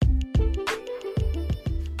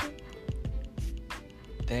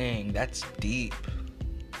Dang, that's deep.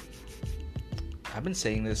 I've been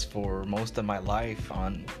saying this for most of my life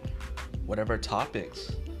on whatever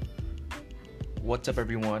topics. What's up,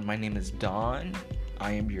 everyone? My name is Don.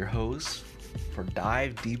 I am your host for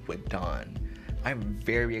Dive Deep with Don. I'm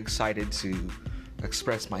very excited to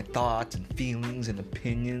express my thoughts and feelings and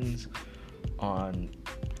opinions on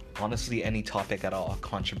honestly any topic at all,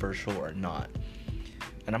 controversial or not.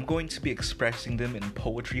 And I'm going to be expressing them in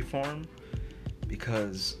poetry form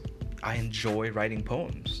because I enjoy writing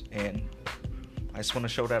poems, and I just want to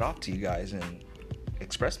show that off to you guys and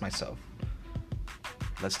express myself.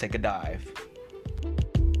 Let's take a dive.